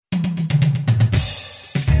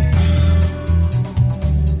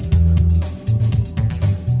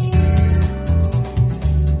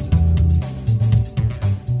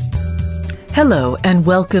Hello, and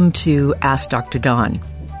welcome to Ask Dr. Dawn.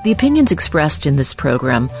 The opinions expressed in this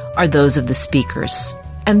program are those of the speakers,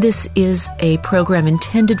 and this is a program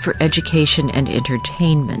intended for education and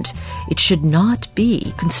entertainment. It should not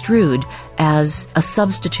be construed as a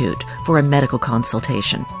substitute for a medical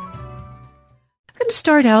consultation. I'm going to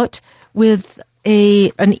start out with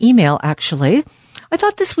an email, actually. I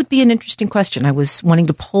thought this would be an interesting question. I was wanting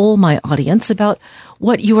to poll my audience about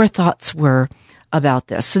what your thoughts were about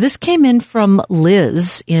this. So this came in from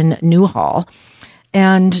Liz in Newhall,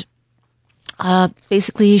 and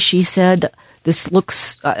basically she said, this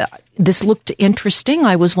looked interesting.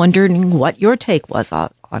 I was wondering what your take was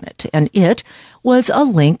on it. And it was a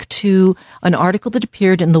link to an article that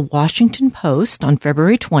appeared in the Washington Post on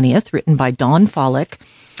February 20th, written by Dawn Follick,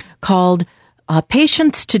 called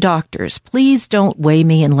Patients to Doctors, Please Don't Weigh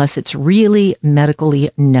Me Unless It's Really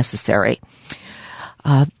Medically Necessary.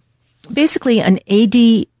 Basically, an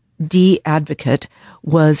ADD advocate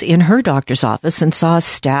was in her doctor's office and saw a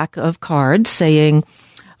stack of cards saying,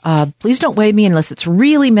 please don't weigh me unless it's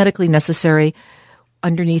really medically necessary.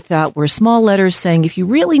 Underneath that were small letters saying, if you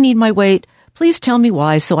really need my weight, please tell me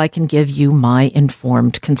why so I can give you my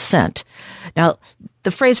informed consent. Now,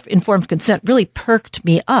 the phrase informed consent really perked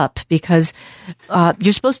me up because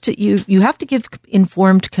you're supposed to, you have to give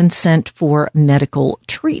informed consent for medical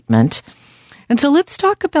treatment. And so let's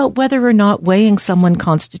talk about whether or not weighing someone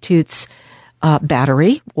constitutes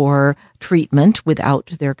battery or treatment without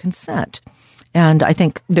their consent. And I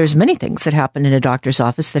think there's many things that happen in a doctor's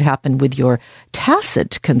office that happen with your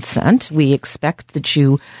tacit consent. We expect that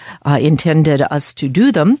you intended us to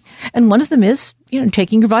do them. And one of them is,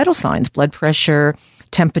 taking your vital signs, blood pressure,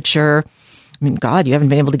 temperature. I mean, God, you haven't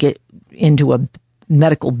been able to get into a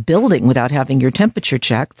medical building without having your temperature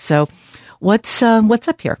checked. So what's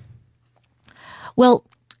up here? Well,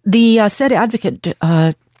 the said advocate,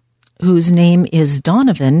 whose name is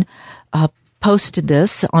Donovan, posted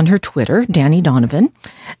this on her Twitter, Danny Donovan,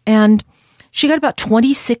 and she got about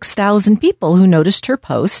 26,000 people who noticed her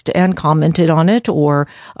post and commented on it or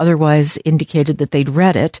otherwise indicated that they'd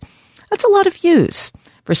read it. That's a lot of views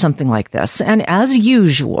for something like this. And as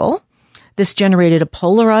usual, this generated a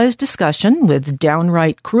polarized discussion with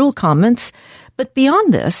downright cruel comments. But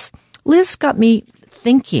beyond this, Liz got me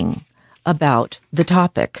thinking about the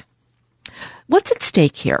topic. What's at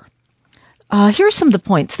stake here? Here are some of the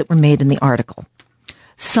points that were made in the article.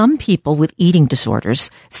 Some people with eating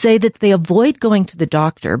disorders say that they avoid going to the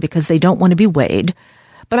doctor because they don't want to be weighed,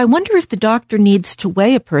 but I wonder if the doctor needs to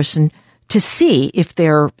weigh a person to see if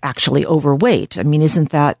they're actually overweight. I mean,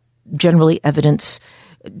 isn't that generally evident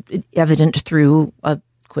through a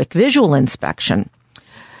quick visual inspection?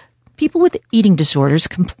 People with eating disorders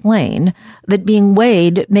complain that being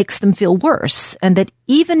weighed makes them feel worse and that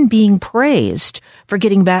even being praised for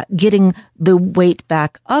getting the weight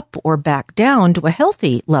back up or back down to a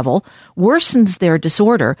healthy level worsens their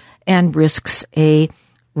disorder and risks a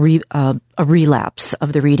relapse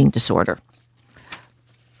of their eating disorder.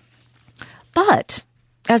 But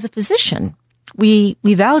as a physician, we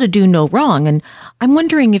vow to do no wrong, and I'm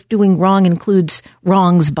wondering if doing wrong includes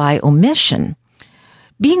wrongs by omission.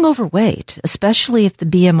 Being overweight, especially if the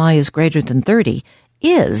BMI is greater than 30,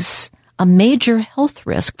 is a major health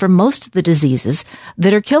risk for most of the diseases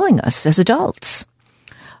that are killing us as adults.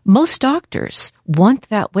 Most doctors want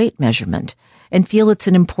that weight measurement and feel it's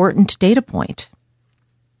an important data point.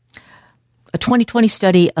 A 2020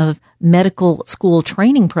 study of medical school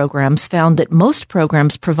training programs found that most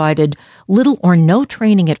programs provided little or no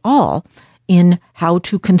training at all in how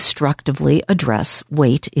to constructively address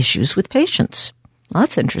weight issues with patients. Well,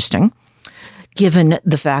 that's interesting. Given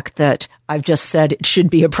the fact that I've just said it should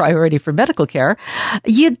be a priority for medical care,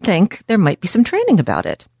 you'd think there might be some training about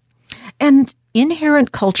it. And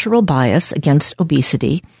inherent cultural bias against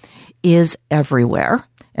obesity is everywhere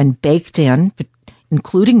and baked in,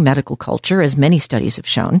 including medical culture, as many studies have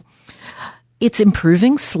shown. It's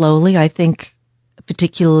improving slowly, I think,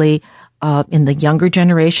 particularly in the younger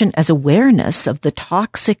generation, as awareness of the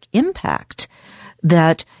toxic impact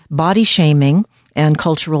that body shaming and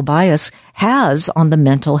cultural bias has on the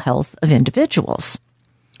mental health of individuals.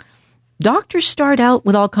 Doctors start out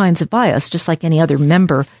with all kinds of bias, just like any other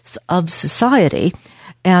member of society.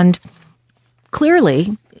 And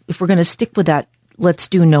clearly, if we're going to stick with that, let's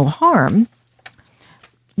do no harm,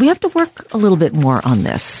 we have to work a little bit more on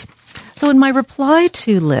this. So in my reply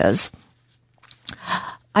to Liz,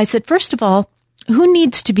 I said, first of all, who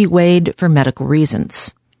needs to be weighed for medical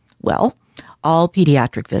reasons? Well, all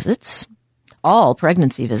pediatric visits, all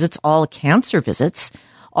pregnancy visits, all cancer visits,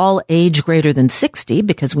 all age greater than 60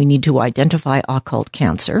 because we need to identify occult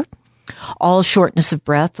cancer, all shortness of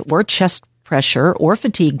breath or chest pressure or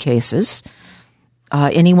fatigue cases,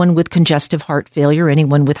 anyone with congestive heart failure,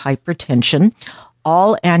 anyone with hypertension,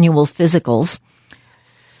 all annual physicals.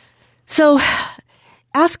 So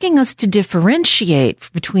asking us to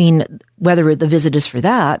differentiate between whether the visit is for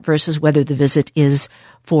that versus whether the visit is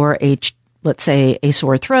for let's say, a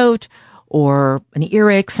sore throat or an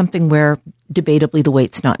earache, something where debatably the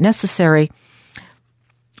wait's not necessary,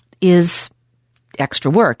 is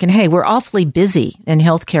extra work. And hey, we're awfully busy in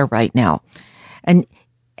healthcare right now. And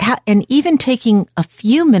even taking a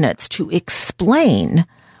few minutes to explain,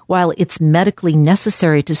 while it's medically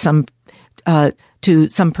necessary to some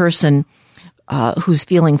person who's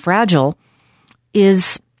feeling fragile,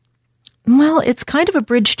 it's kind of a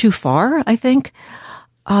bridge too far, I think.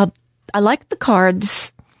 I like the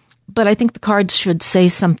cards, but I think the cards should say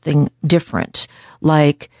something different,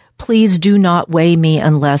 like, please do not weigh me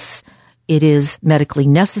unless it is medically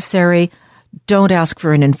necessary. Don't ask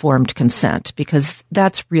for an informed consent, because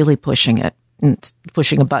that's really pushing it and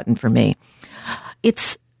pushing a button for me.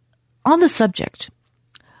 It's on the subject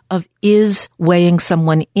of, is weighing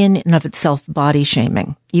someone in and of itself body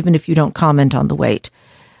shaming, even if you don't comment on the weight.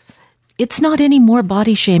 It's not any more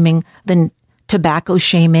body shaming than tobacco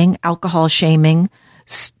shaming, alcohol shaming,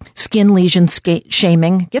 skin lesion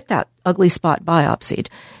shaming. Get that ugly spot biopsied.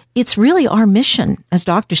 It's really our mission as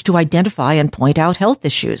doctors to identify and point out health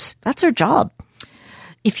issues. That's our job.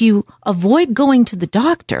 If you avoid going to the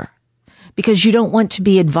doctor because you don't want to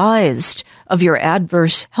be advised of your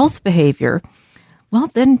adverse health behavior, well,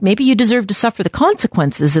 then maybe you deserve to suffer the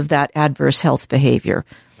consequences of that adverse health behavior.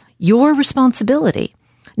 Your responsibility,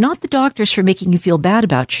 not the doctors for making you feel bad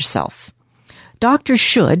about yourself. Doctors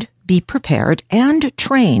should be prepared and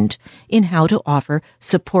trained in how to offer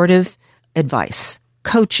supportive advice,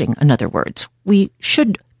 coaching, in other words. We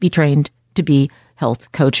should be trained to be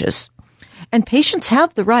health coaches. And patients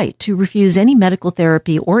have the right to refuse any medical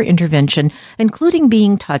therapy or intervention, including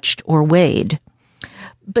being touched or weighed.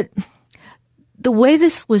 But the way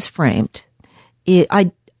this was framed,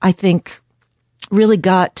 I think really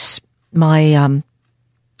got my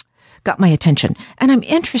attention. And I'm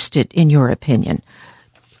interested in your opinion.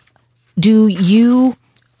 Do you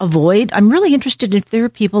avoid? I'm really interested if there are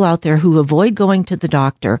people out there who avoid going to the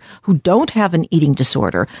doctor, who don't have an eating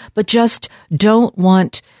disorder, but just don't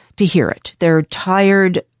want to hear it. They're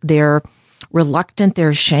tired, they're reluctant, they're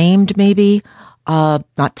ashamed maybe.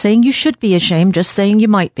 Not saying you should be ashamed, just saying you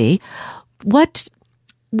might be. What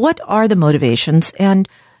are the motivations? And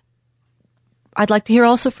I'd like to hear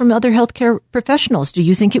also from other healthcare professionals. Do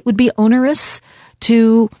you think it would be onerous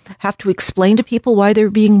to have to explain to people why they're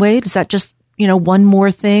being weighed? Is that just, one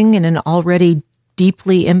more thing in an already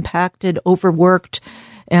deeply impacted, overworked,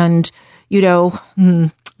 and,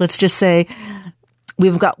 let's just say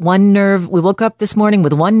we've got one nerve. We woke up this morning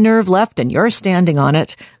with one nerve left and you're standing on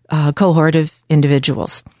it, cohort of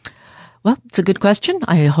individuals. Well, it's a good question.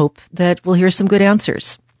 I hope that we'll hear some good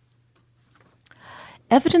answers.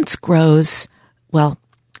 Evidence grows,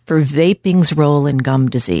 for vaping's role in gum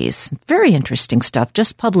disease. Very interesting stuff.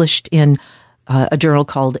 Just published in a journal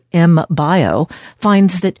called MBio,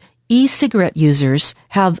 finds that e-cigarette users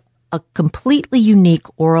have a completely unique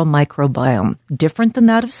oral microbiome, different than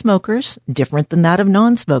that of smokers, different than that of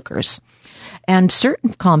non-smokers. And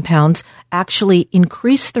certain compounds actually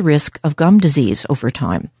increase the risk of gum disease over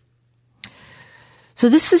time. So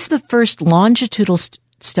this is the first longitudinal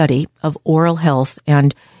study of oral health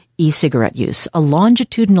and e-cigarette use. A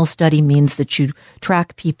longitudinal study means that you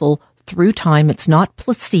track people through time. It's not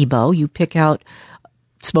placebo. You pick out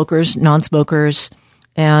smokers, non-smokers,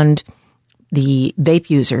 and the vape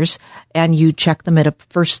users, and you check them at a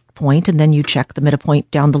first point, and then you check them at a point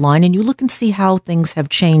down the line, and you look and see how things have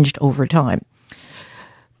changed over time.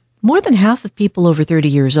 More than half of people over 30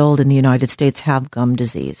 years old in the United States have gum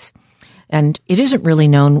disease. And it isn't really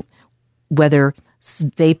known whether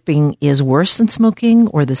vaping is worse than smoking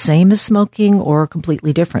or the same as smoking or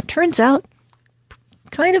completely different. Turns out,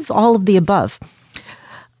 kind of all of the above.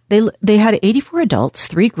 They had 84 adults,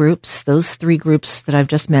 3 groups. Those 3 groups that I've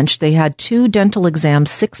just mentioned, they had 2 dental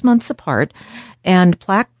exams 6 months apart, and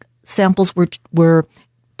plaque samples were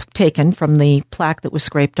taken from the plaque that was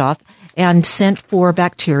scraped off and sent for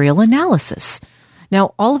bacterial analysis.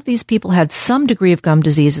 Now, all of these people had some degree of gum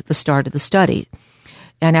disease at the start of the study.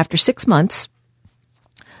 And after 6 months,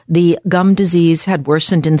 the gum disease had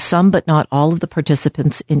worsened in some, but not all of the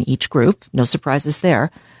participants in each group. No surprises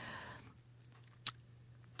there.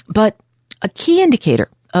 But a key indicator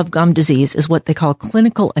of gum disease is what they call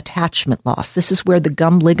clinical attachment loss. This is where the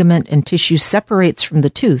gum ligament and tissue separates from the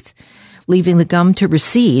tooth, leaving the gum to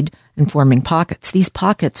recede and forming pockets. These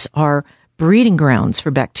pockets are breeding grounds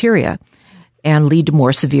for bacteria. and lead to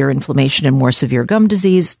more severe inflammation and more severe gum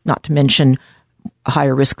disease, not to mention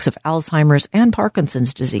higher risks of Alzheimer's and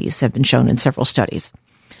Parkinson's disease have been shown in several studies.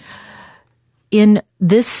 In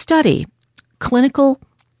this study, clinical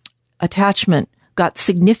attachment got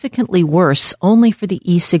significantly worse only for the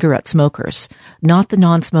e-cigarette smokers, not the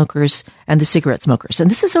non-smokers and the cigarette smokers.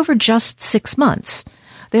 And this is over just 6 months.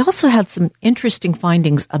 They also had some interesting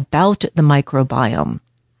findings about the microbiome.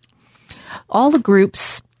 All the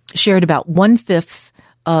groups shared about 1/5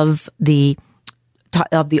 of the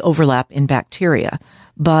overlap in bacteria,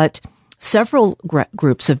 but several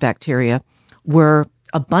groups of bacteria were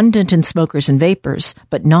abundant in smokers and vapors,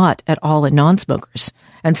 but not at all in non-smokers.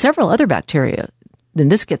 And several other bacteria, then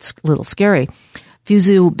this gets a little scary,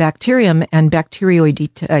 Fusobacterium and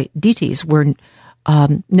Bacteroidetes were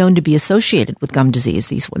known to be associated with gum disease.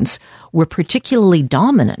 These ones were particularly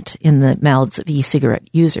dominant in the mouths of e-cigarette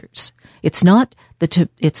users. It's not the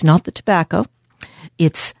tobacco,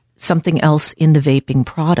 it's something else in the vaping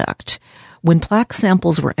product. When plaque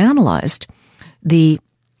samples were analyzed, these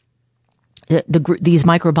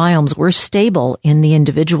microbiomes were stable in the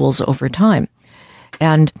individuals over time.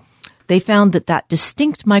 And they found that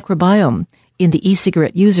distinct microbiome in the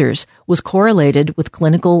e-cigarette users was correlated with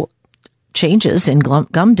clinical changes in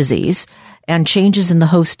gum disease and changes in the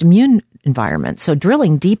host immune environment. So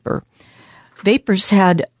drilling deeper, vapors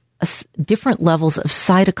had different levels of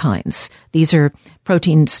cytokines. These are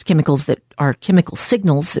proteins, chemicals that are chemical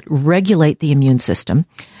signals that regulate the immune system.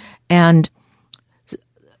 And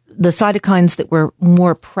the cytokines that were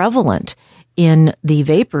more prevalent in the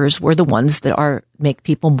vapors were the ones that make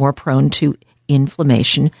people more prone to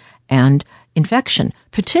inflammation and infection,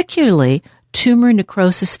 particularly tumor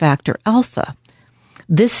necrosis factor alpha.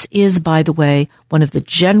 This is, by the way, one of the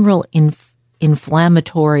general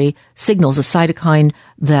inflammatory signals, a cytokine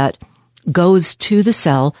that goes to the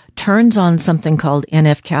cell, turns on something called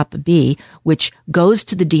NF-kappa B, which goes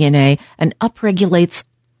to the DNA and upregulates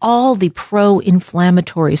all the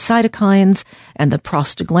pro-inflammatory cytokines and the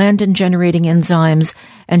prostaglandin-generating enzymes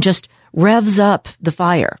and just revs up the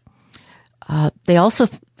fire. They also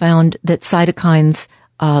found that cytokines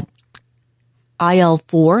IL-4,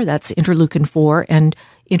 that's interleukin-4, and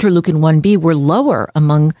interleukin-1B were lower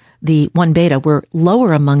among the 1-beta, were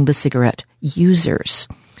lower among the cigarette users.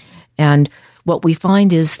 And what we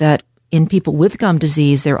find is that in people with gum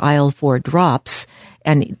disease, their IL-4 drops,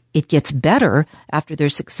 and it gets better after they're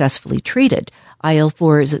successfully treated.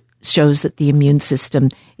 IL-4 shows that the immune system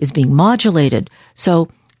is being modulated. So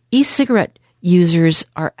e-cigarette users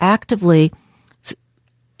are actively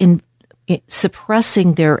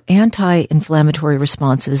suppressing their anti-inflammatory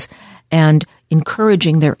responses and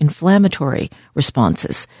encouraging their inflammatory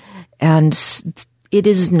responses. And it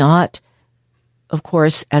is not, of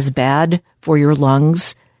course, as bad for your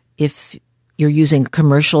lungs if you're using a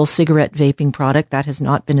commercial cigarette vaping product. That has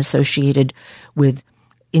not been associated with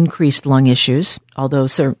increased lung issues, although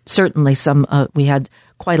certainly we had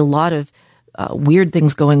quite a lot of weird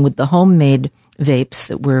things going with the homemade vapes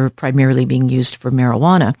that were primarily being used for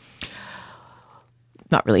marijuana.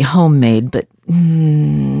 Not really homemade, but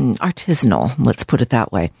artisanal, let's put it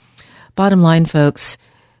that way. Bottom line, folks,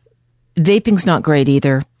 vaping's not great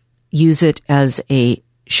either. Use it as a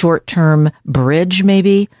short-term bridge,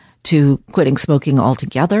 maybe, to quitting smoking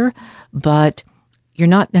altogether, but you're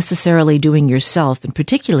not necessarily doing yourself, and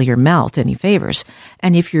particularly your mouth, any favors.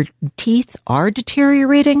 And if your teeth are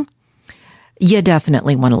deteriorating, you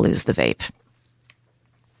definitely want to lose the vape.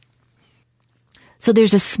 So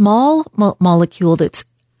there's a small molecule that's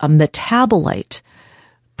a metabolite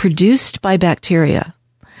produced by bacteria.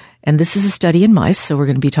 And this is a study in mice, so we're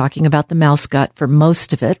going to be talking about the mouse gut for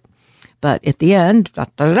most of it. But at the end,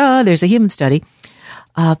 there's a human study.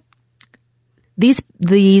 These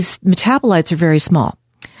metabolites are very small,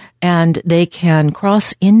 and they can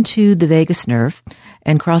cross into the vagus nerve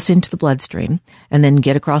and cross into the bloodstream and then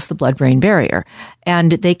get across the blood-brain barrier.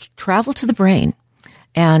 And they travel to the brain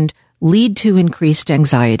and lead to increased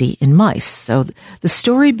anxiety in mice. So the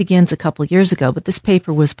story begins a couple of years ago, but this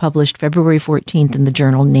paper was published February 14th in the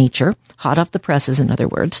journal Nature, hot off the presses, in other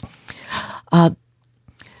words. In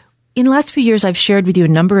the last few years, I've shared with you a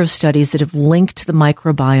number of studies that have linked the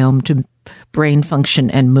microbiome to brain function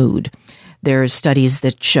and mood. There are studies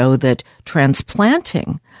that show that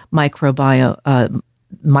transplanting microbiota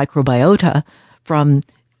from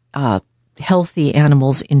healthy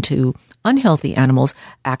animals into unhealthy animals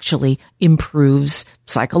actually improves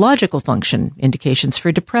psychological function, indications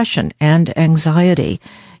for depression and anxiety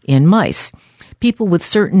in mice. People with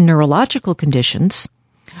certain neurological conditions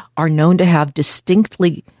are known to have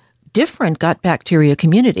distinctly different gut bacteria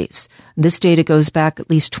communities. This data goes back at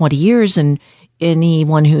least 20 years, and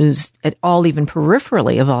anyone who's at all even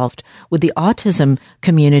peripherally involved with the autism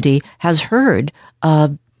community has heard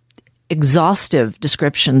exhaustive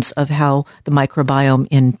descriptions of how the microbiome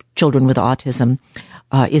in children with autism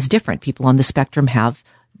is different. People on the spectrum have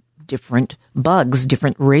different bugs,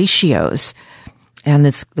 different ratios. And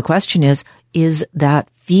the question is that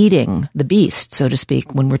feeding the beast, so to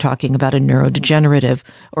speak, when we're talking about a neurodegenerative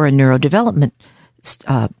or a neurodevelopment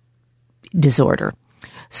disorder?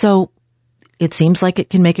 So it seems like it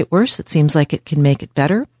can make it worse. It seems like it can make it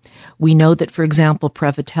better. We know that, for example,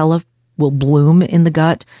 Prevotella will bloom in the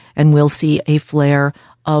gut, and we'll see a flare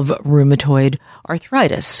of rheumatoid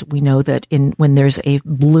arthritis. We know that when there's a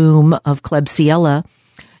bloom of Klebsiella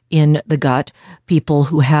in the gut, people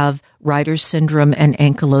who have Reiter's syndrome and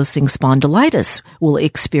ankylosing spondylitis will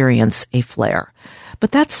experience a flare.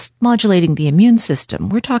 But that's modulating the immune system.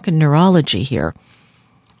 We're talking neurology here.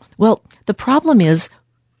 Well, the problem is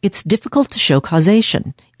it's difficult to show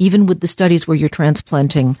causation, even with the studies where you're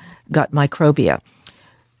transplanting gut microbia.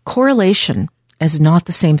 Correlation is not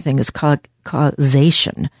the same thing as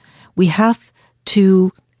causation. We have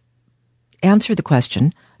to answer the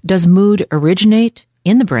question, does mood originate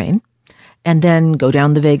in the brain and then go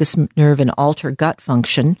down the vagus nerve and alter gut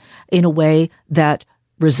function in a way that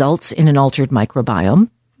results in an altered microbiome?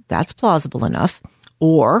 That's plausible enough.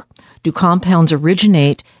 Or do compounds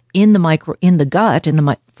originate in the gut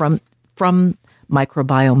from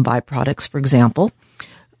microbiome byproducts, for example,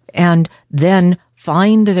 and then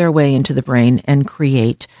find their way into the brain and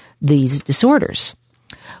create these disorders?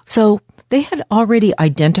 So they had already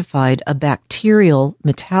identified a bacterial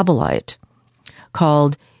metabolite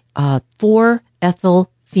called 4-ethylphenyl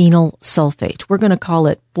sulfate. We're going to call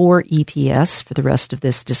it 4-EPS for the rest of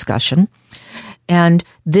this discussion. And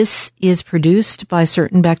this is produced by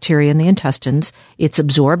certain bacteria in the intestines. It's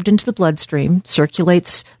absorbed into the bloodstream,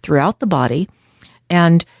 circulates throughout the body.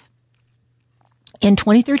 And in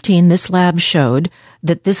 2013, this lab showed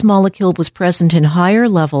that this molecule was present in higher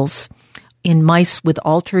levels in mice with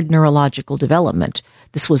altered neurological development.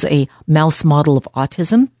 This was a mouse model of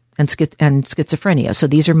autism and schizophrenia. So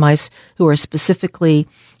these are mice who are specifically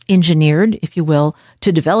engineered, if you will,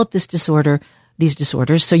 to develop these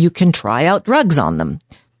disorders, so you can try out drugs on them.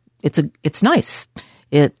 It's nice.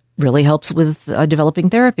 It really helps with developing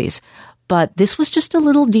therapies. But this was just a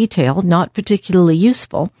little detail, not particularly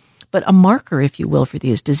useful, but a marker, if you will, for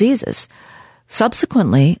these diseases.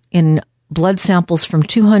 Subsequently, in blood samples from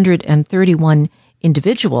 231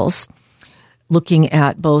 individuals, looking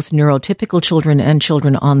at both neurotypical children and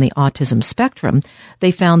children on the autism spectrum,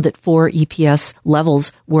 they found that 4-EPS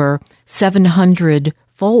levels were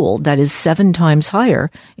 700-fold, that is 7 times higher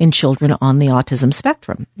in children on the autism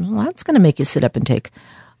spectrum. Well, that's going to make you sit up and take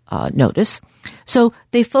notice. So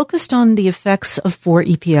they focused on the effects of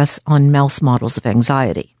 4-EPS on mouse models of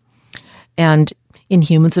anxiety. And in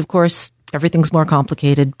humans, of course, everything's more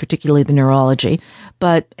complicated, particularly the neurology,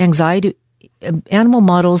 but animal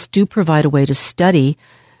models do provide a way to study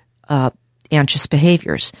anxious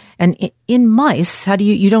behaviors. And in mice, how do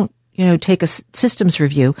you don't take a systems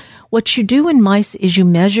review. What you do in mice is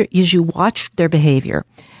you watch their behavior.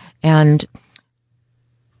 And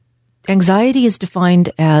anxiety is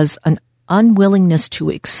defined as an unwillingness to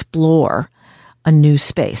explore a new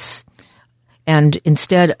space, and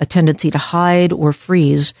instead a tendency to hide or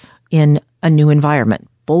freeze in a new environment.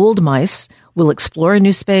 Bold mice will explore a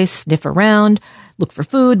new space, sniff around, look for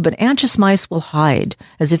food, but anxious mice will hide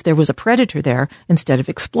as if there was a predator there instead of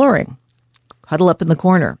exploring. Huddle up in the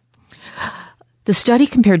corner. The study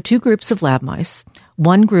compared 2 groups of lab mice.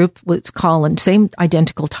 One group was same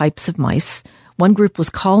identical types of mice. One group was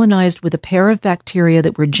colonized with a pair of bacteria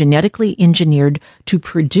that were genetically engineered to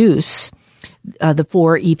produce the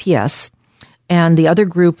 4-EPS. And the other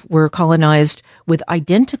group were colonized with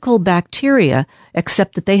identical bacteria,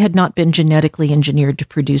 except that they had not been genetically engineered to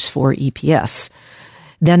produce 4-EPS.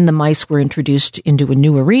 Then the mice were introduced into a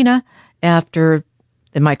new arena after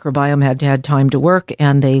the microbiome had had time to work,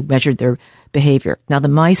 and they measured their behavior. Now, the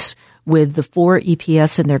mice with the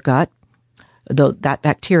 4-EPS in their gut, that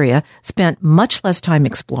bacteria, spent much less time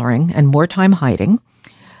exploring and more time hiding.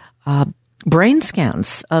 Brain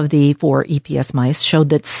scans of the 4-EPS mice showed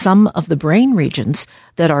that some of the brain regions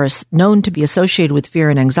that are known to be associated with fear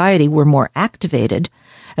and anxiety were more activated,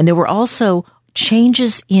 and there were also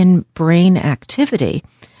changes in brain activity.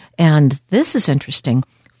 And this is interesting,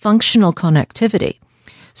 functional connectivity.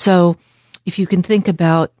 So if you can think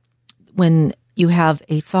about when you have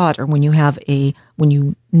a thought or when when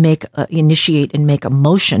you initiate and make a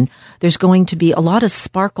motion, there's going to be a lot of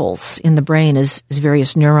sparkles in the brain as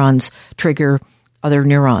various neurons trigger other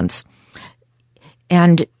neurons.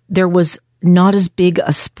 And there was not as big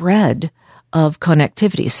a spread of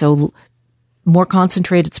connectivity. So more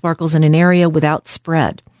concentrated sparkles in an area without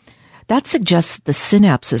spread. That suggests that the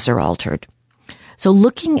synapses are altered. So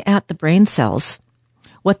looking at the brain cells,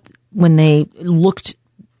 when they looked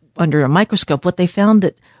under a microscope, what they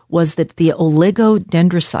found was that the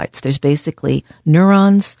oligodendrocytes, there's basically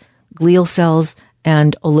neurons, glial cells,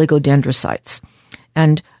 and oligodendrocytes.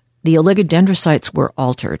 And the oligodendrocytes were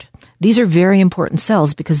altered. These are very important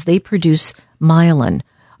cells because they produce myelin,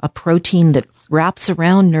 a protein that wraps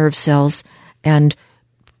around nerve cells and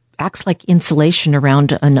acts like insulation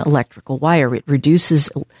around an electrical wire. It reduces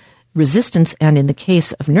resistance, and in the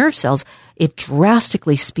case of nerve cells, it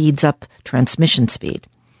drastically speeds up transmission speed.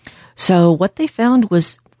 So what they found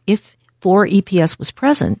was if 4-EPS was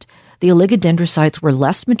present, the oligodendrocytes were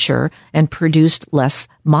less mature and produced less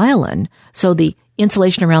myelin. So the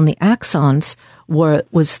insulation around the axons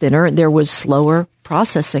was thinner. There was slower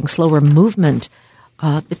processing, slower movement.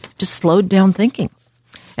 It just slowed down thinking.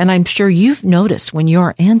 And I'm sure you've noticed when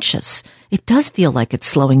you're anxious, it does feel like it's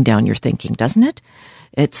slowing down your thinking, doesn't it?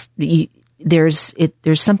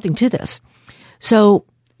 There's something to this. So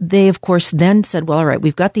they, of course, then said, well, all right,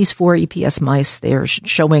 we've got these 4-EPS mice. They're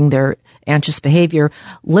showing their anxious behavior.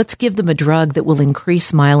 Let's give them a drug that will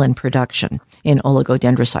increase myelin production in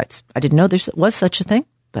oligodendrocytes. I didn't know there was such a thing,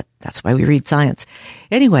 but that's why we read science.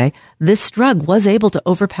 Anyway, this drug was able to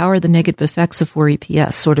overpower the negative effects of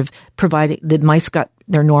 4-EPS, sort of providing the mice got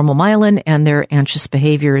their normal myelin and their anxious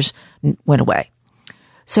behaviors went away.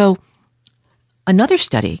 So another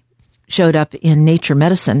study showed up in Nature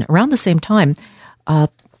Medicine around the same time.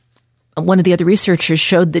 One of the other researchers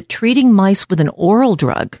showed that treating mice with an oral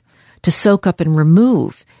drug to soak up and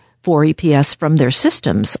remove 4-EPS from their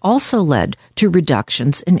systems also led to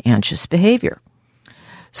reductions in anxious behavior.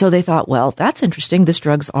 So they thought, well, that's interesting. This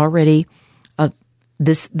drug's already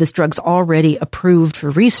this drug's already approved for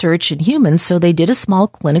research in humans. So they did a small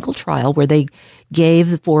clinical trial where they gave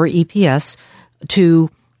the 4-EPS to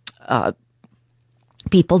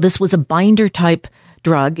people. This was a binder type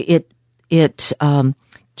drug. It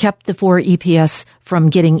kept the 4-EPS from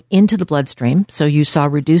getting into the bloodstream. So you saw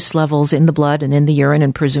reduced levels in the blood and in the urine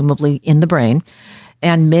and presumably in the brain.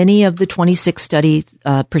 And many of the 26 study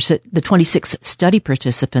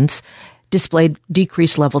participants displayed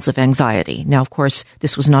decreased levels of anxiety. Now, of course,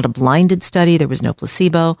 this was not a blinded study. There was no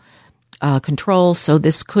placebo control. So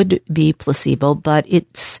this could be placebo, but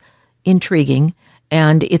it's intriguing.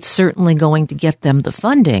 And it's certainly going to get them the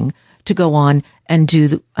funding to go on and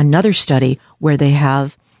do another study where they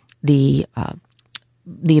have the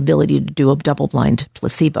ability to do a double-blind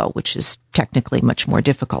placebo, which is technically much more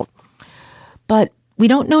difficult. But we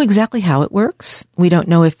don't know exactly how it works. We don't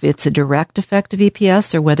know if it's a direct effect of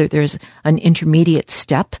EPS or whether there's an intermediate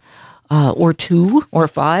step or 2 or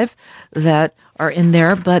 5 that are in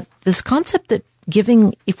there. But this concept that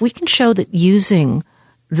if we can show that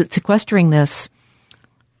sequestering this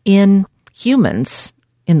in humans,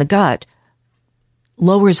 in the gut,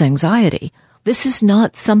 lowers anxiety, this is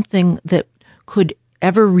not something that could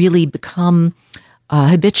ever really become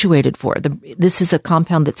habituated for. This is a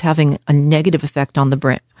compound that's having a negative effect on the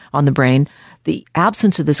brain. The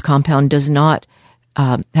absence of this compound does not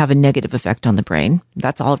have a negative effect on the brain.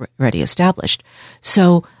 That's already established.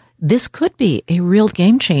 So this could be a real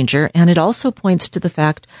game changer, and it also points to the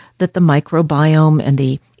fact that the microbiome and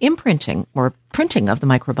the imprinting or printing of the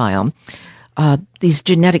microbiome, these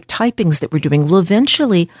genetic typings that we're doing, will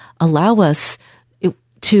eventually allow us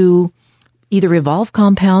to either evolve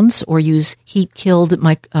compounds or use heat-killed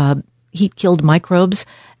microbes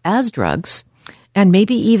as drugs, and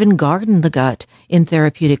maybe even garden the gut in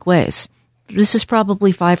therapeutic ways. This is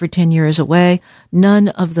probably 5 or 10 years away. None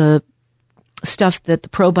of the stuff that the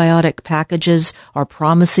probiotic packages are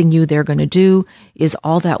promising you they're going to do is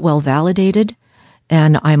all that well validated.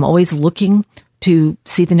 And I'm always looking to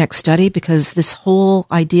see the next study, because this whole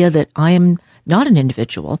idea that I am not an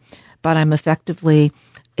individual, but I'm effectively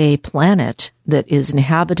a planet that is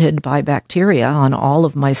inhabited by bacteria on all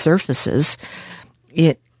of my surfaces,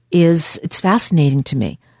 it's fascinating to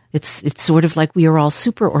me. It's sort of like we are all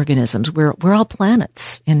superorganisms. We're all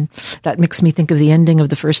planets. And that makes me think of the ending of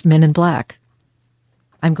the first Men in Black.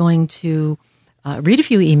 I'm going to read a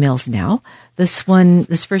few emails now. This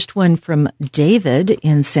first one from David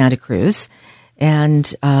in Santa Cruz.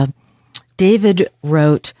 And David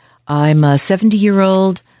wrote, I'm a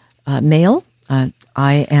 70-year-old male.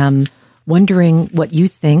 I am wondering what you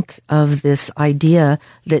think of this idea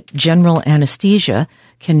that general anesthesia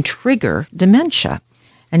can trigger dementia.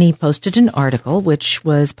 And he posted an article, which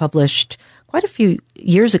was published quite a few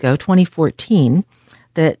years ago, 2014,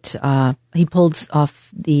 that he pulled off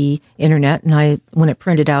the internet. And when it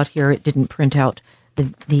printed out here, it didn't print out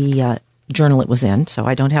the journal it was in, so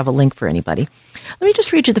I don't have a link for anybody. Let me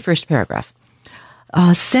just read you the first paragraph.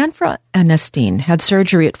 Sandra Ernestine had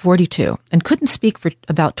surgery at 42 and couldn't speak for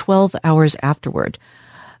about 12 hours afterward.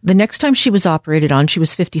 The next time she was operated on, she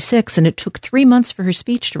was 56, and it took 3 months for her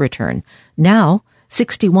speech to return. Now,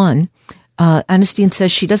 61, Ernestine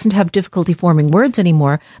says she doesn't have difficulty forming words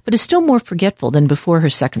anymore, but is still more forgetful than before her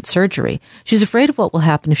second surgery. She's afraid of what will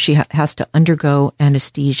happen if she has to undergo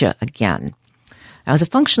anesthesia again. As a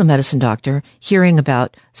functional medicine doctor, hearing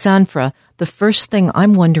about Sandra, the first thing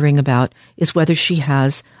I'm wondering about is whether she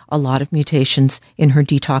has a lot of mutations in her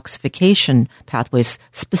detoxification pathways,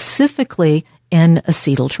 specifically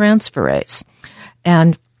N-acetyltransferase.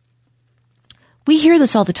 And we hear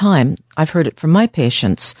this all the time. I've heard it from my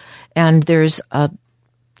patients, and there's a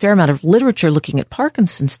fair amount of literature looking at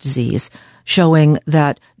Parkinson's disease showing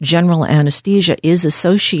that general anesthesia is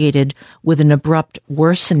associated with an abrupt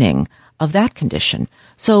worsening of that condition.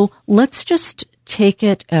 So let's just take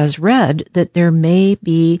it as read that there may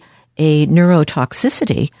be a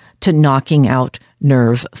neurotoxicity to knocking out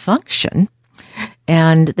nerve function,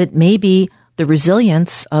 and that maybe the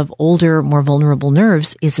resilience of older, more vulnerable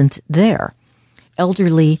nerves isn't there.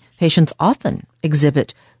 Elderly patients often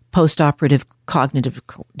exhibit postoperative cognitive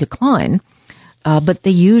decline, but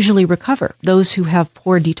they usually recover. Those who have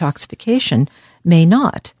poor detoxification may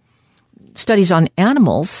not. Studies on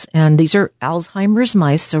animals, and these are Alzheimer's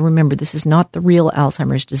mice, so remember, this is not the real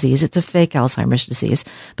Alzheimer's disease, it's a fake Alzheimer's disease,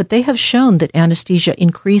 but they have shown that anesthesia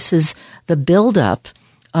increases the buildup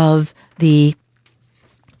of the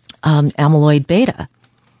amyloid beta.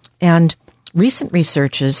 And recent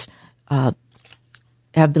researches have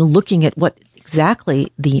been looking at what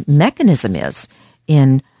exactly the mechanism is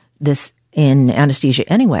in anesthesia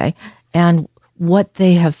anyway, and what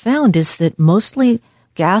they have found is that mostly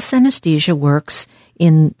gas anesthesia works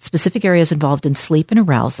in specific areas involved in sleep and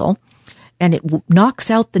arousal, and it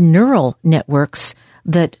knocks out the neural networks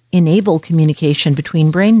that enable communication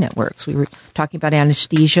between brain networks. We were talking about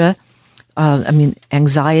anesthesia,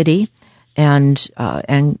 anxiety and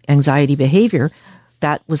anxiety behavior.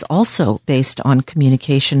 That was also based on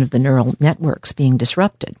communication of the neural networks being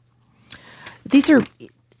disrupted. These are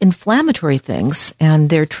inflammatory things, and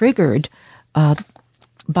they're triggered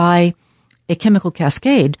by a chemical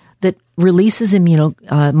cascade that releases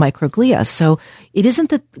microglia. So it isn't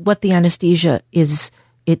that what the anesthesia is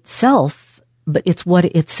itself, but it's what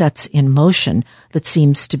it sets in motion that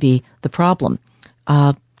seems to be the problem.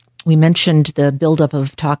 We mentioned the buildup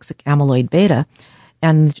of toxic amyloid beta,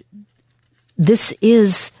 and this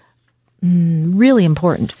is really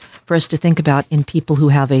important for us to think about in people who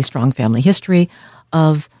have a strong family history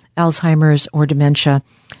of Alzheimer's or dementia.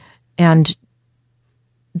 And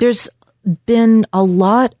there's been a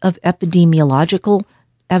lot of epidemiological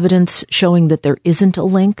evidence showing that there isn't a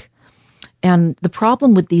link. And the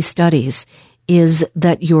problem with these studies is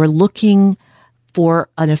that you're looking for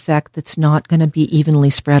an effect that's not going to be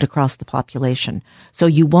evenly spread across the population. So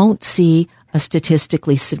you won't see a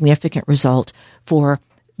statistically significant result for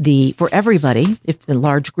everybody. If a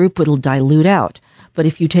large group, it'll dilute out. But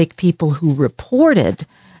if you take people who reported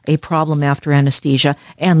a problem after anesthesia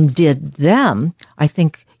and did them, I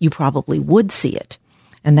think you probably would see it.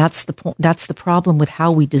 And that's the problem with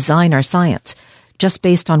how we design our science. Just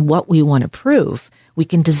based on what we want to prove, we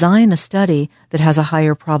can design a study that has a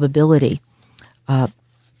higher probability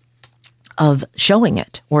of showing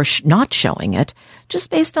it or not showing it, just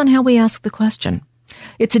based on how we ask the question.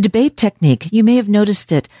 It's a debate technique. You may have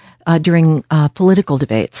noticed it during political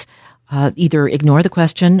debates. Either ignore the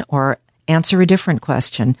question or answer a different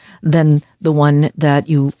question than the one that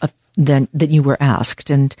you were asked,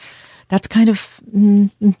 and that's kind of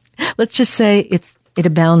let's just say it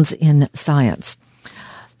abounds in science.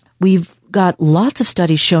 We've got lots of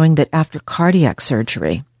studies showing that after cardiac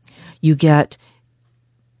surgery, you get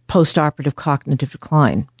postoperative cognitive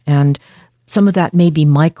decline, and some of that may be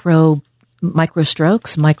micro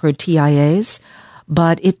strokes, micro TIAs,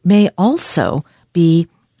 but it may also be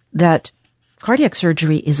that cardiac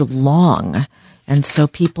surgery is long, and so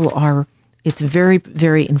it's very,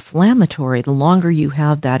 very inflammatory. The longer you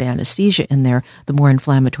have that anesthesia in there, the more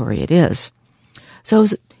inflammatory it is. So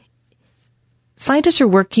scientists are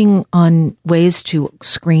working on ways to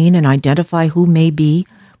screen and identify who may be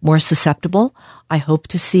more susceptible. I hope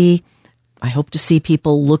to see I hope to see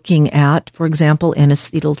people looking at, for example,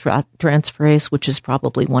 N-acetyltransferase, which is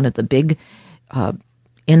probably one of the big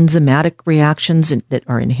enzymatic reactions that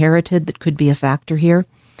are inherited that could be a factor here.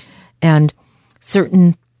 And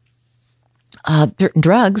certain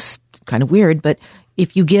drugs, kind of weird, but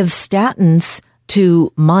if you give statins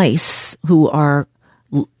to mice who are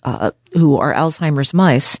Alzheimer's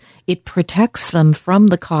mice, it protects them from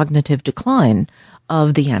the cognitive decline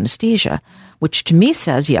of the anesthesia, which to me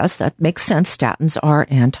says, yes, that makes sense. Statins are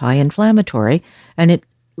anti-inflammatory, and it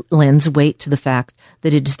lends weight to the fact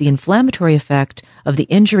that it is the inflammatory effect of the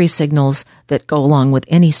injury signals that go along with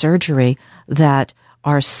any surgery that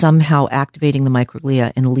are somehow activating the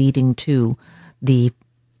microglia and leading to the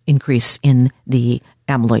increase in the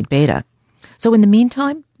amyloid beta. So in the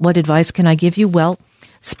meantime, what advice can I give you? Well,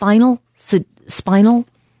 spinal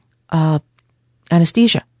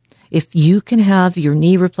anesthesia. If you can have your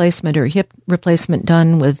knee replacement or hip replacement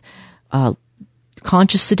done with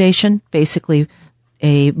conscious sedation, basically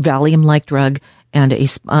a Valium-like drug,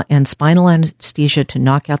 and spinal anesthesia to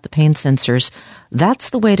knock out the pain sensors, that's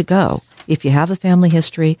the way to go if you have a family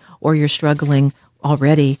history or you're struggling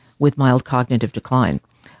already with mild cognitive decline.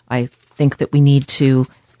 I think that we need to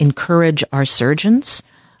encourage our surgeons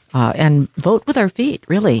and vote with our feet,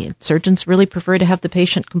 really. Surgeons really prefer to have the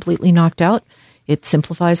patient completely knocked out. It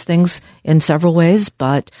simplifies things in several ways,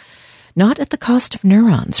 but not at the cost of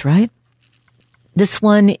neurons, right? This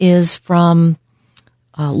one is from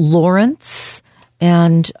Lawrence,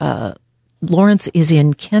 and Lawrence is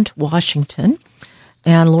in Kent, Washington.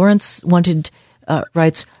 And Lawrence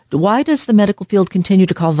writes, why does the medical field continue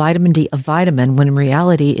to call vitamin D a vitamin when in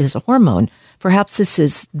reality it is a hormone? Perhaps this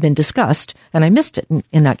has been discussed, and I missed it.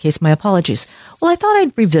 In that case, my apologies. Well, I thought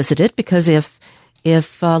I'd revisit it because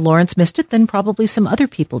if Lawrence missed it, then probably some other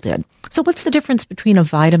people did. So what's the difference between a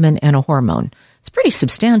vitamin and a hormone? It's pretty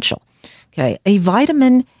substantial. Okay, a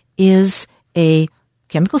vitamin is a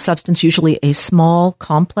chemical substance, usually a small,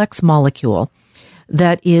 complex molecule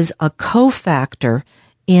that is a cofactor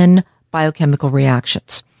in biochemical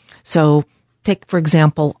reactions. So take, for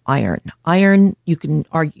example, iron. Iron, you can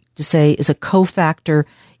argue to say, is a cofactor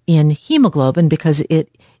in hemoglobin because it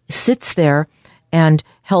sits there and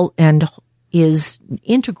is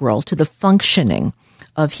integral to the functioning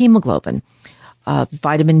of hemoglobin.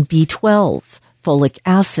 Vitamin B12, folic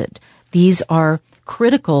acid, these are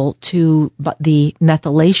critical to the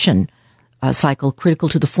methylation cycle, critical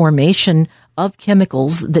to the formation of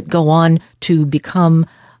chemicals that go on to become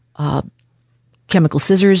chemical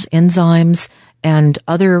scissors, enzymes, and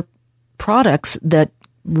other products that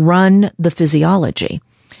run the physiology.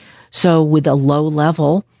 So with a low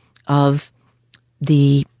level of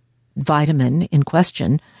the vitamin in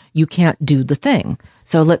question, you can't do the thing.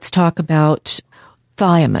 So let's talk about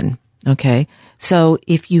thiamine, okay? So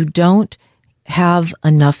if you don't have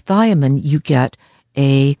enough thiamine, you get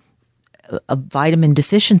a vitamin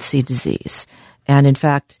deficiency disease. And in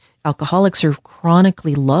fact, alcoholics are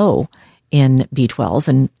chronically low in B12.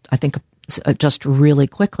 And I think just really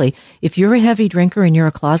quickly, if you're a heavy drinker and you're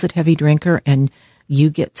a closet heavy drinker and you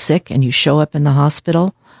get sick and you show up in the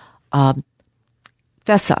hospital,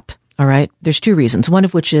 fess up. All right. There's two reasons. One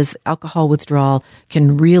of which is alcohol withdrawal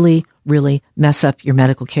can really, really mess up your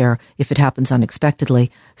medical care if it happens unexpectedly.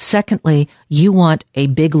 Secondly, you want a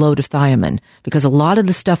big load of thiamine because a lot of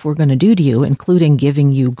the stuff we're going to do to you, including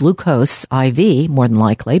giving you glucose IV, more than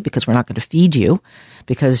likely, because we're not going to feed you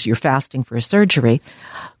because you're fasting for a surgery,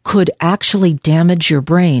 could actually damage your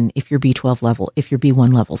brain if your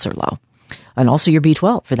B1 levels are low. And also your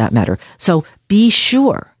B12 for that matter. So be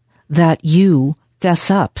sure that you fess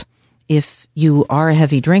up if you are a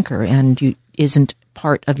heavy drinker and you isn't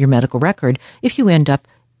part of your medical record if you end up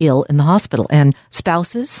ill in the hospital. And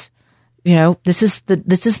spouses, this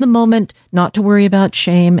is the moment not to worry about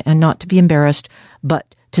shame and not to be embarrassed,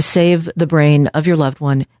 but to save the brain of your loved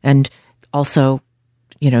one. And also,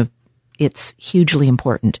 it's hugely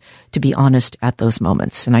important to be honest at those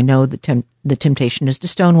moments. And I know the temptation is to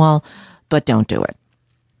stonewall, but don't do it.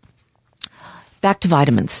 Back to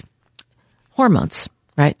vitamins. Hormones.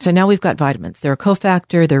 Right. So now we've got vitamins. They're a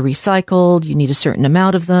cofactor. They're recycled. You need a certain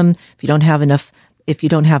amount of them. If you don't have enough,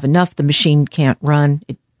 the machine can't run.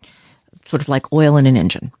 It's sort of like oil in an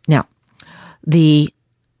engine. Now, the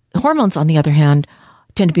hormones, on the other hand,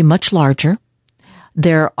 tend to be much larger.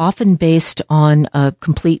 They're often based on a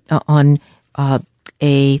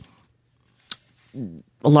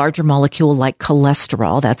larger molecule like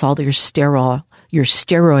cholesterol. That's all your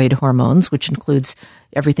steroid hormones, which includes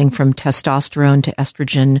everything from testosterone to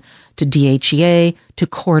estrogen to DHEA to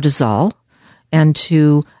cortisol and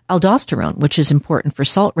to aldosterone, which is important for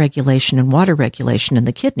salt regulation and water regulation in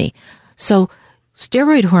the kidney. So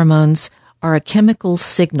steroid hormones are a chemical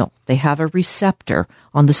signal. They have a receptor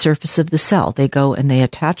on the surface of the cell. They go and they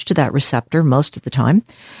attach to that receptor most of the time.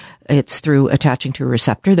 It's through attaching to a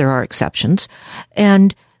receptor. There are exceptions.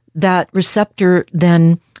 And that receptor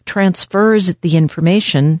then transfers the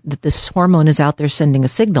information that this hormone is out there sending a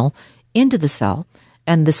signal into the cell.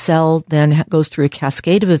 And the cell then goes through a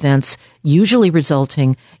cascade of events, usually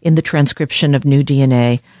resulting in the transcription of new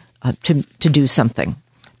DNA to do something,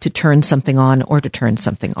 to turn something on or to turn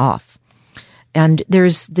something off. And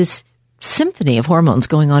there's this symphony of hormones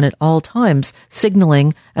going on at all times,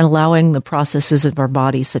 signaling and allowing the processes of our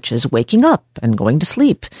body, such as waking up and going to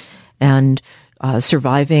sleep and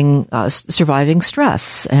surviving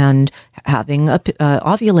stress and having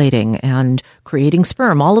ovulating and creating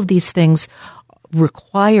sperm. All of these things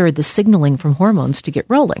require the signaling from hormones to get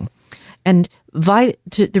rolling. And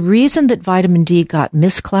the reason that vitamin D got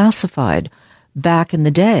misclassified back in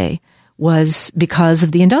the day was because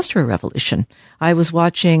of the Industrial Revolution. I was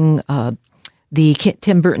watching the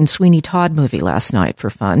Tim Burton Sweeney Todd movie last night for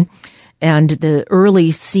fun, and the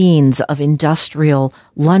early scenes of industrial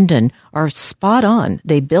London are spot on.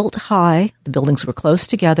 They built high, the buildings were close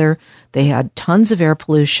together, they had tons of air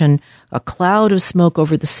pollution, a cloud of smoke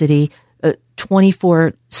over the city,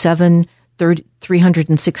 24/7,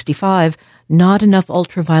 365, not enough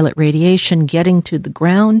ultraviolet radiation getting to the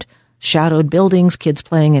ground, shadowed buildings, kids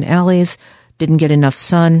playing in alleys, didn't get enough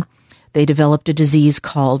sun. They developed a disease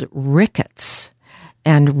called rickets.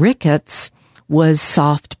 And rickets was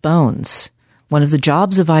soft bones. One of the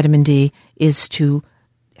jobs of vitamin D is to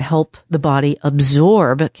help the body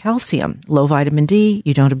absorb calcium. Low vitamin D,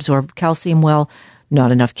 you don't absorb calcium well,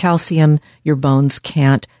 not enough calcium, your bones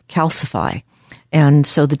can't calcify. And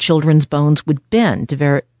so the children's bones would bend,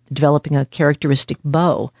 developing a characteristic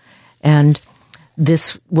bow. And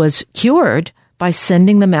this was cured by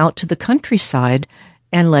sending them out to the countryside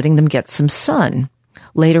and letting them get some sun.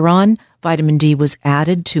 Later on, vitamin D was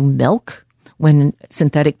added to milk when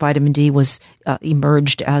synthetic vitamin D was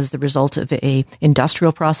emerged as the result of a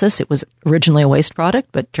industrial process. It was originally a waste product,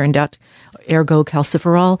 but turned out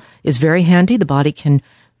ergocalciferol is very handy. The body can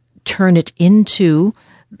turn it into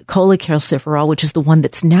cholecalciferol, which is the one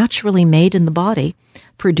that's naturally made in the body,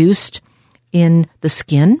 produced in the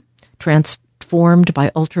skin, transformed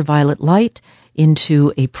by ultraviolet light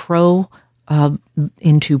into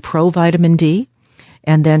provitamin D,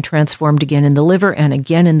 and then transformed again in the liver and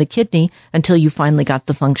again in the kidney until you finally got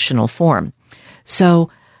the functional form. So,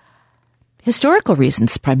 historical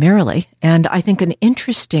reasons primarily, and I think an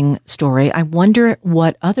interesting story. I wonder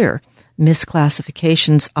what other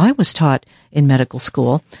misclassifications I was taught in medical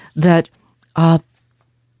school that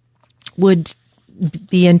would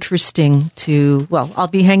be interesting to, well, I'll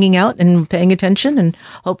be hanging out and paying attention and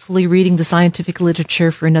hopefully reading the scientific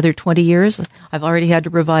literature for another 20 years. I've already had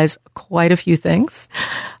to revise quite a few things.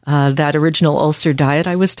 That original ulcer diet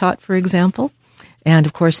I was taught, for example, and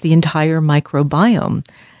of course the entire microbiome.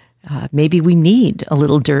 Maybe we need a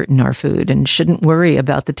little dirt in our food and shouldn't worry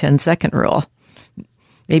about the 10-second rule.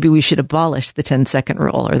 Maybe we should abolish the 10-second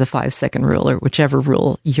rule or the 5-second rule or whichever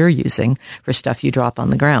rule you're using for stuff you drop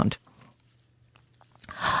on the ground.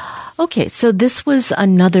 Okay, so this was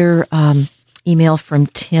another email from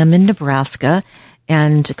Tim in Nebraska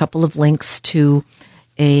and a couple of links to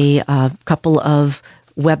a couple of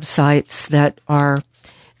websites that are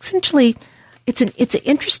essentially, it's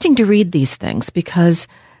interesting to read these things because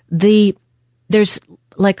there's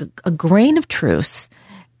like a grain of truth,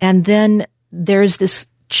 and then there's this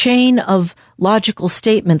chain of logical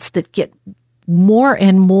statements that get more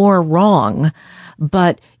and more wrong,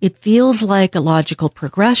 but it feels like a logical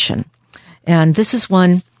progression. And this is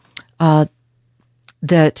one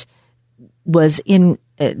that was in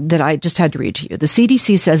that I just had to read to you. The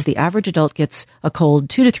CDC says the average adult gets a cold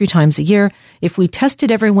 2 to 3 times a year. If we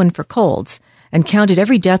tested everyone for colds and counted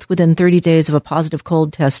every death within 30 days of a positive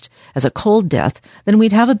cold test as a cold death, then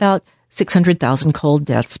we'd have about 600,000 cold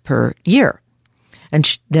deaths per year.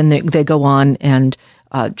 And then they go on and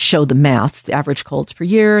show the math, the average colds per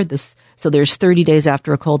year. So there's 30 days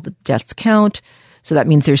after a cold that deaths count. So that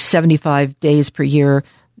means there's 75 days per year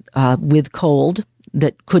with cold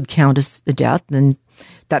that could count as a death. And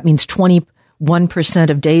that means 21%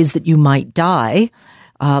 of days that you might die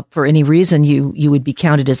for any reason you would be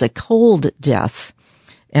counted as a cold death.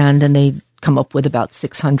 And then they come up with about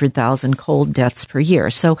 600,000 cold deaths per year.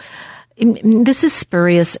 So this is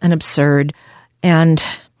spurious and absurd and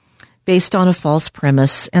based on a false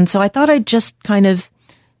premise. And so I thought I'd just kind of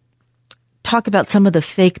talk about some of the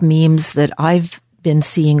fake memes that I've been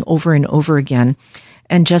seeing over and over again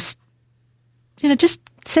and just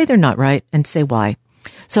say they're not right and say why.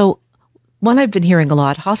 So one I've been hearing a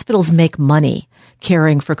lot, hospitals make money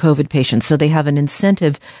caring for COVID patients. So they have an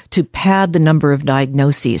incentive to pad the number of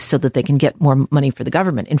diagnoses so that they can get more money for the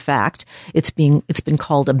government. In fact, it's been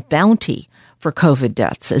called a bounty for COVID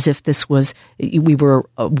deaths, as if we were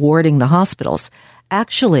awarding the hospitals.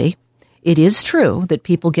 Actually, it is true that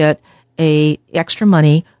people get extra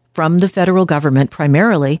money from the federal government,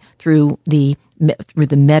 primarily through the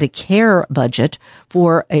Medicare budget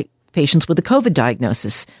for patients with a COVID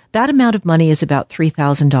diagnosis. That amount of money is about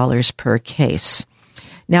 $3,000 per case.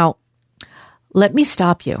 Now, let me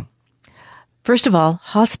stop you. First of all,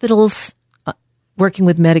 hospitals working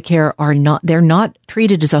with Medicare they're not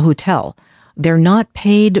treated as a hotel. They're not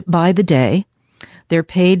paid by the day. They're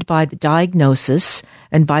paid by the diagnosis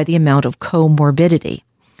and by the amount of comorbidity.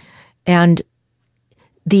 And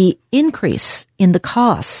the increase in the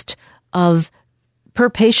cost of per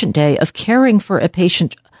patient day of caring for a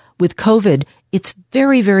patient with COVID, it's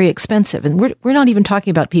very, very expensive. And we're not even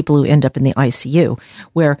talking about people who end up in the ICU,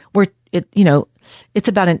 where it's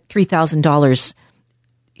about $3,000,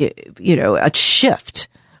 a shift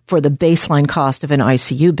for the baseline cost of an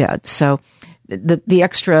ICU bed. So the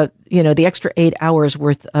extra 8 hours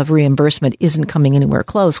worth of reimbursement isn't coming anywhere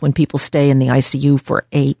close when people stay in the ICU for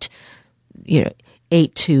 8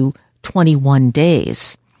 to 21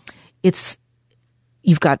 days.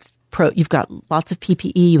 You've got lots of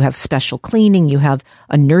PPE, you have special cleaning, you have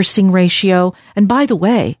a nursing ratio. And by the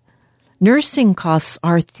way, nursing costs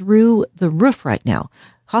are through the roof right now.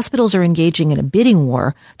 Hospitals are engaging in a bidding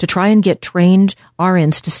war to try and get trained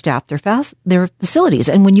RNs to staff their facilities.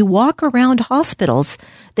 And when you walk around hospitals,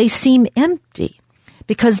 they seem empty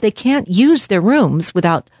because they can't use their rooms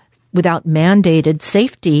without mandated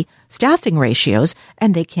safety staffing ratios,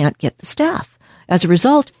 and they can't get the staff. As a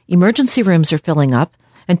result, emergency rooms are filling up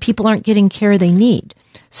and people aren't getting care they need.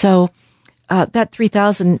 So that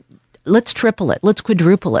 3,000, let's triple it. Let's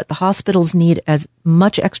quadruple it. The hospitals need as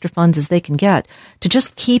much extra funds as they can get to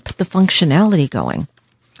just keep the functionality going.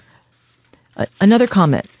 Another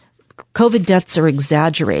comment. COVID deaths are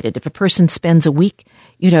exaggerated. If a person spends a week,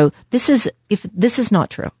 this is not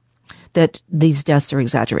true, that these deaths are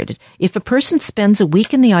exaggerated. If a person spends a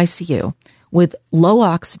week in the ICU with low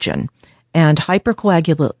oxygen and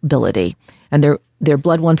hypercoagulability, and their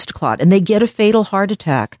blood wants to clot, and they get a fatal heart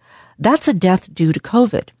attack, that's a death due to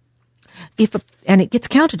COVID. And it gets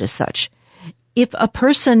counted as such. If a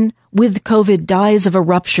person with COVID dies of a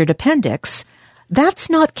ruptured appendix, that's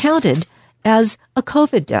not counted as a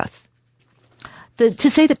COVID death. To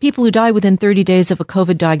say that people who die within 30 days of a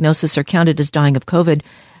COVID diagnosis are counted as dying of COVID,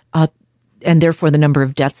 and therefore the number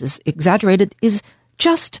of deaths is exaggerated, is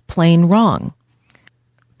just plain wrong.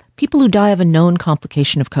 People who die of a known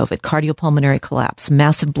complication of COVID, cardiopulmonary collapse,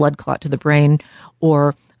 massive blood clot to the brain,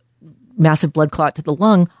 or massive blood clot to the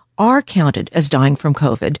lung, are counted as dying from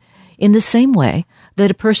COVID in the same way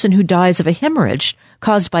that a person who dies of a hemorrhage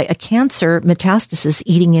caused by a cancer metastasis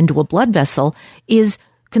eating into a blood vessel is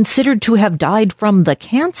considered to have died from the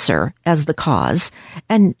cancer as the cause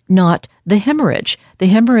and not the hemorrhage. The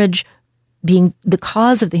hemorrhage being the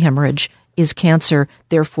cause of the hemorrhage is cancer,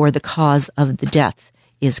 therefore the cause of the death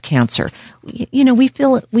is cancer.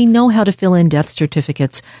 We know how to fill in death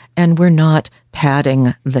certificates, and we're not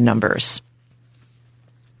padding the numbers.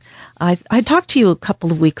 I talked to you a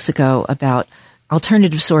couple of weeks ago about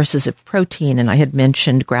alternative sources of protein, and I had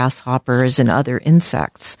mentioned grasshoppers and other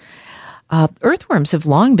insects. Earthworms have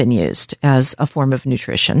long been used as a form of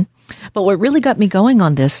nutrition, but what really got me going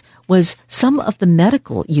on this was some of the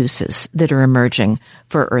medical uses that are emerging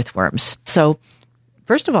for earthworms. So,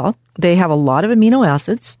 first of all, they have a lot of amino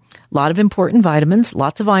acids, a lot of important vitamins,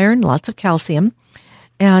 lots of iron, lots of calcium.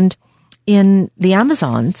 And in the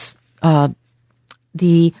Amazons,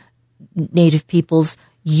 the native peoples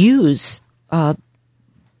use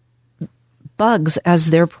bugs as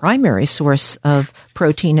their primary source of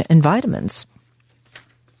protein and vitamins.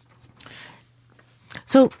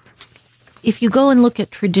 So if you go and look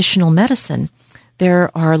at traditional medicine,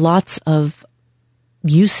 there are lots of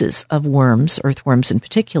uses of worms, earthworms in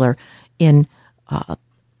particular, in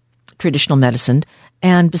traditional medicine.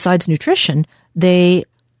 And besides nutrition, an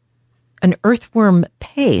earthworm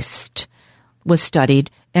paste was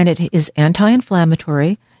studied, and it is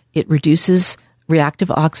anti-inflammatory. It reduces reactive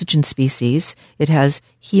oxygen species. It has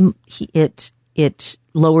it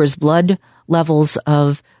lowers blood levels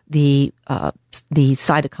of the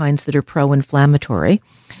cytokines that are pro-inflammatory,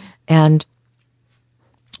 and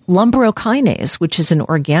lumberokinase, which is an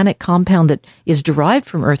organic compound that is derived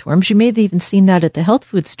from earthworms. You may have even seen that at the health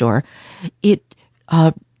food store. It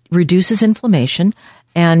reduces inflammation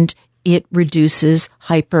and it reduces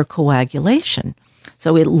hypercoagulation.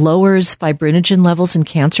 So it lowers fibrinogen levels in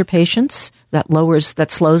cancer patients. That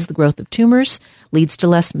slows the growth of tumors, leads to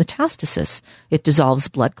less metastasis. It dissolves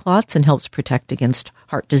blood clots and helps protect against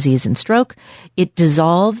heart disease and stroke. It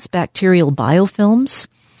dissolves bacterial biofilms,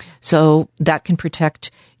 so that can protect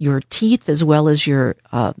your teeth as well as your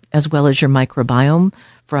microbiome.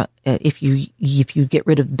 If you get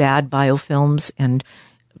rid of bad biofilms and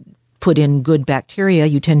put in good bacteria,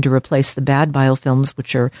 you tend to replace the bad biofilms,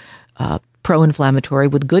 which are pro-inflammatory,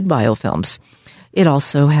 with good biofilms. It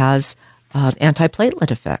also has antiplatelet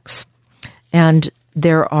effects. And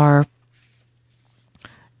there are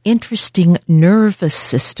interesting nervous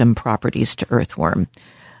system properties to earthworm.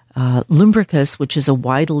 Lumbricus, which is a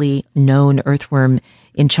widely known earthworm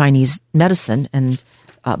in Chinese medicine, and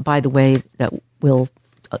by the way, that we'll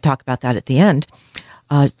talk about that at the end,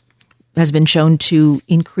 has been shown to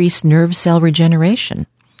increase nerve cell regeneration.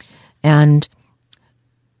 And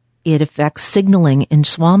it affects signaling in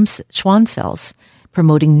Schwann cells,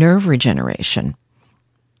 promoting nerve regeneration.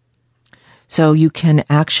 So you can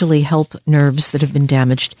actually help nerves that have been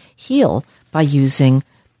damaged heal by using,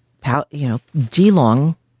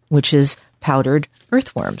 Geelong, which is powdered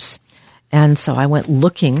earthworms. And so I went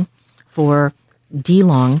looking for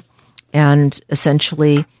Geelong, and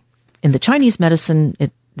essentially in the Chinese medicine,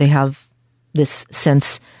 they have this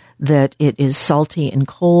sense that it is salty and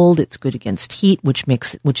cold. It's good against heat,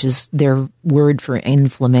 which is their word for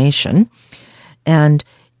inflammation. And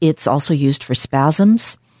it's also used for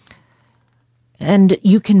spasms. And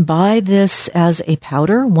you can buy this as a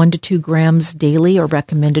powder, 1 to 2 grams daily, or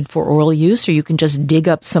recommended for oral use, or you can just dig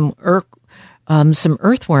up some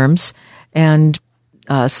earthworms and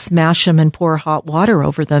smash them and pour hot water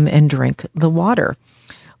over them and drink the water.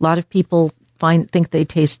 A lot of people think they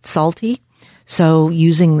taste salty. So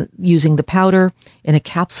using the powder in a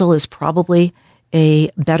capsule is probably a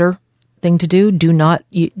better thing to do. Not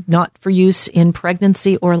for use in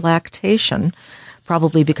pregnancy or lactation,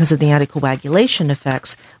 probably because of the anticoagulation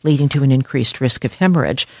effects leading to an increased risk of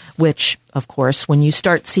hemorrhage, which, of course, when you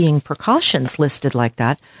start seeing precautions listed like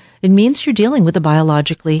that, it means you're dealing with a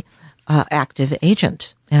biologically active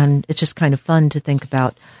agent. And it's just kind of fun to think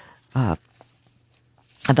about that.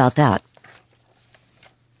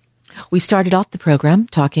 We started off the program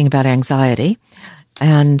talking about anxiety,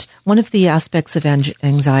 and one of the aspects of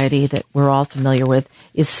anxiety that we're all familiar with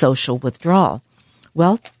is social withdrawal.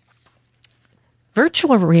 Well,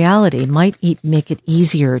 virtual reality might make it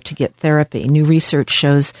easier to get therapy. New research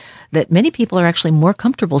shows that many people are actually more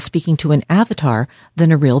comfortable speaking to an avatar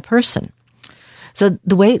than a real person. So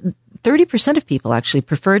 30% of people actually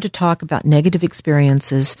prefer to talk about negative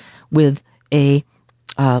experiences with an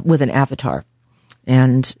avatar.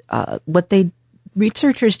 And what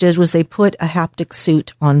researchers did was they put a haptic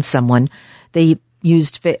suit on someone. They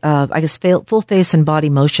used, full face and body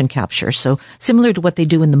motion capture. So similar to what they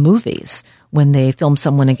do in the movies when they film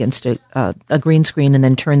someone against a green screen and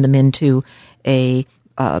then turn them into a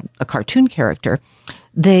cartoon character.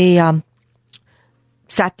 They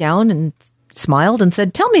sat down and smiled and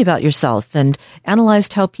said, "Tell me about yourself," and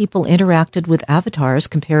analyzed how people interacted with avatars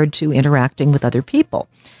compared to interacting with other people.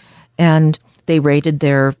 And they rated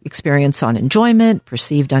their experience on enjoyment,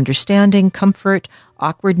 perceived understanding, comfort,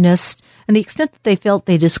 awkwardness, and the extent that they felt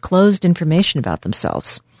they disclosed information about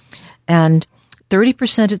themselves. And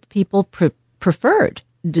 30% of the people preferred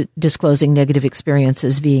disclosing negative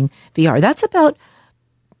experiences via VR. That's about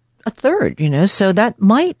a third, so that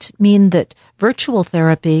might mean that virtual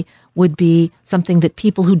therapy would be something that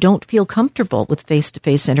people who don't feel comfortable with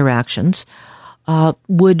face-to-face interactions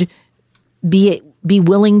would be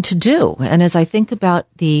willing to do. And as I think about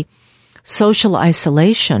the social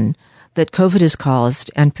isolation that COVID has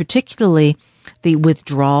caused, and particularly the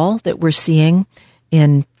withdrawal that we're seeing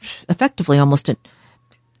in effectively almost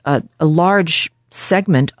a large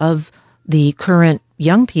segment of the current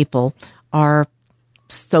young people are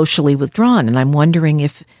socially withdrawn. And I'm wondering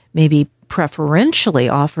if maybe preferentially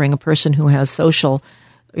offering a person who has social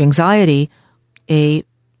anxiety a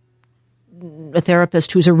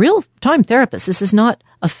therapist who's a real-time therapist. This is not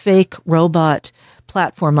a fake robot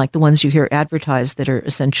platform like the ones you hear advertised that are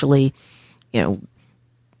essentially,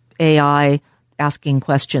 AI asking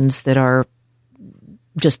questions that are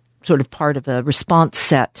just sort of part of a response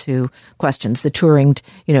set to questions. The Turing,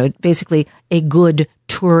 basically a good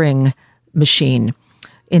Turing machine.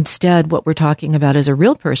 Instead, what we're talking about is a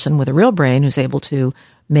real person with a real brain who's able to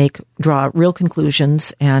draw real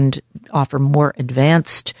conclusions and offer more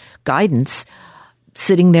advanced guidance,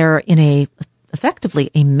 sitting there in effectively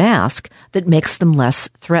a mask that makes them less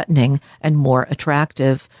threatening and more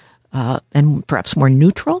attractive, and perhaps more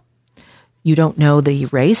neutral. You don't know the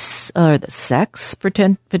race or the sex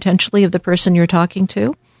potentially of the person you're talking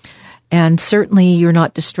to. And certainly you're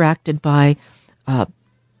not distracted by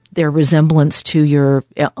their resemblance to your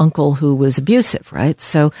uncle who was abusive, right?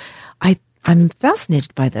 So I'm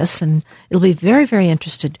fascinated by this, and it'll be very, very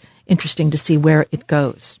interesting to see where it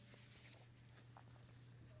goes.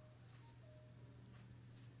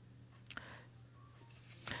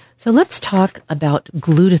 So let's talk about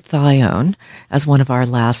glutathione as one of our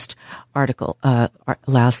last articles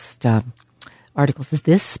of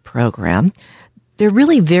this program. There are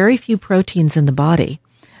really very few proteins in the body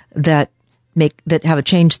that have a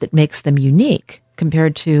change that makes them unique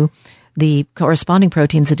compared to the corresponding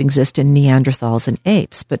proteins that exist in Neanderthals and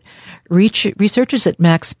apes. But researchers at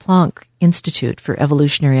Max Planck Institute for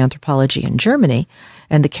Evolutionary Anthropology in Germany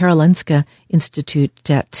and the Karolinska Institute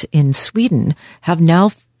in Sweden have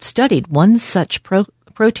now studied one such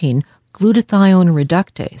protein, glutathione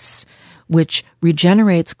reductase, which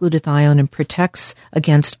regenerates glutathione and protects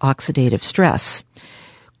against oxidative stress.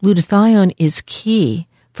 Glutathione is key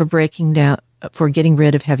for getting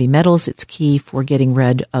rid of heavy metals. It's key for getting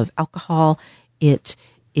rid of alcohol. It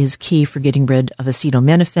is key for getting rid of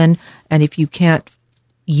acetaminophen. And if you can't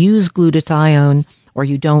use glutathione or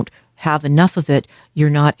you don't have enough of it, you're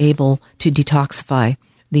not able to detoxify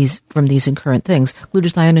from these incurrent things.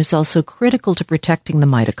 Glutathione is also critical to protecting the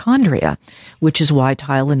mitochondria, which is why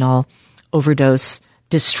Tylenol overdose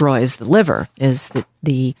destroys the liver, is that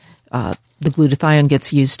the glutathione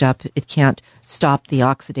gets used up. It can't stop the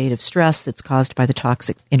oxidative stress that's caused by the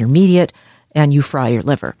toxic intermediate, and you fry your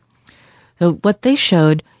liver. So what they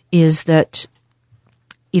showed is that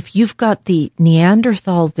if you've got the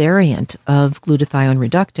Neanderthal variant of glutathione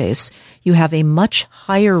reductase, you have a much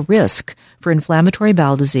higher risk for inflammatory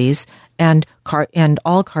bowel disease and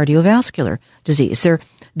all cardiovascular disease.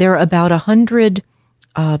 There are about 100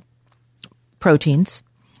 proteins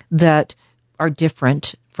that are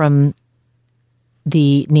different from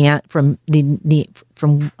from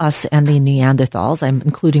us and the Neanderthals. I'm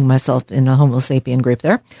including myself in a Homo sapien group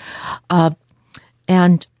there,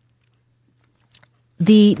 and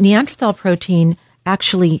the Neanderthal protein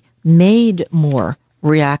actually made more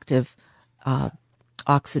reactive.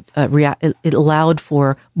 It allowed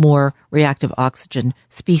for more reactive oxygen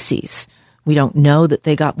species. We don't know that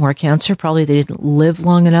they got more cancer. Probably they didn't live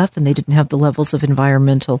long enough, and they didn't have the levels of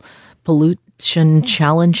environmental pollution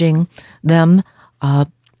challenging them.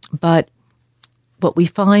 But what we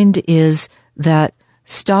find is that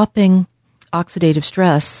stopping oxidative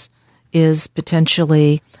stress is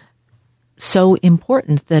potentially so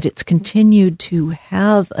important that it's continued to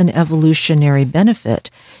have an evolutionary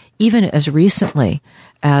benefit, even as recently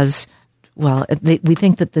as, well, we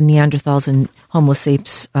think that the Neanderthals and Homo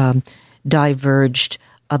sapiens diverged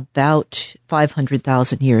about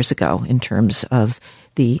 500,000 years ago in terms of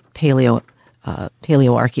the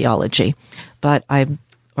paleoarchaeology. But I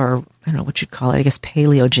don't know what you'd call it, I guess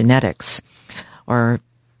paleogenetics, or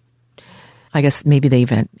I guess maybe they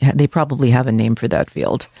probably have a name for that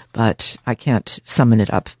field, but I can't summon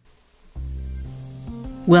it up.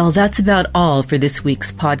 Well, that's about all for this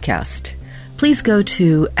week's podcast. Please go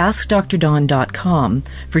to AskDrDawn.com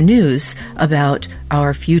for news about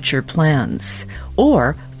our future plans,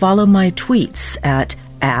 or follow my tweets at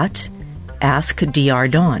AskDrDawn.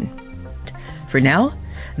 For now,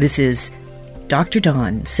 this is Dr.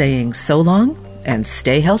 Dawn saying so long and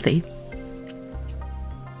stay healthy.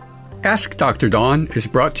 Ask Dr. Dawn is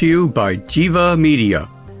brought to you by Jiva Media.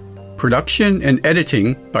 Production and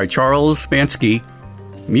editing by Charles Bansky.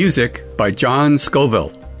 Music by John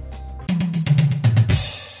Scoville.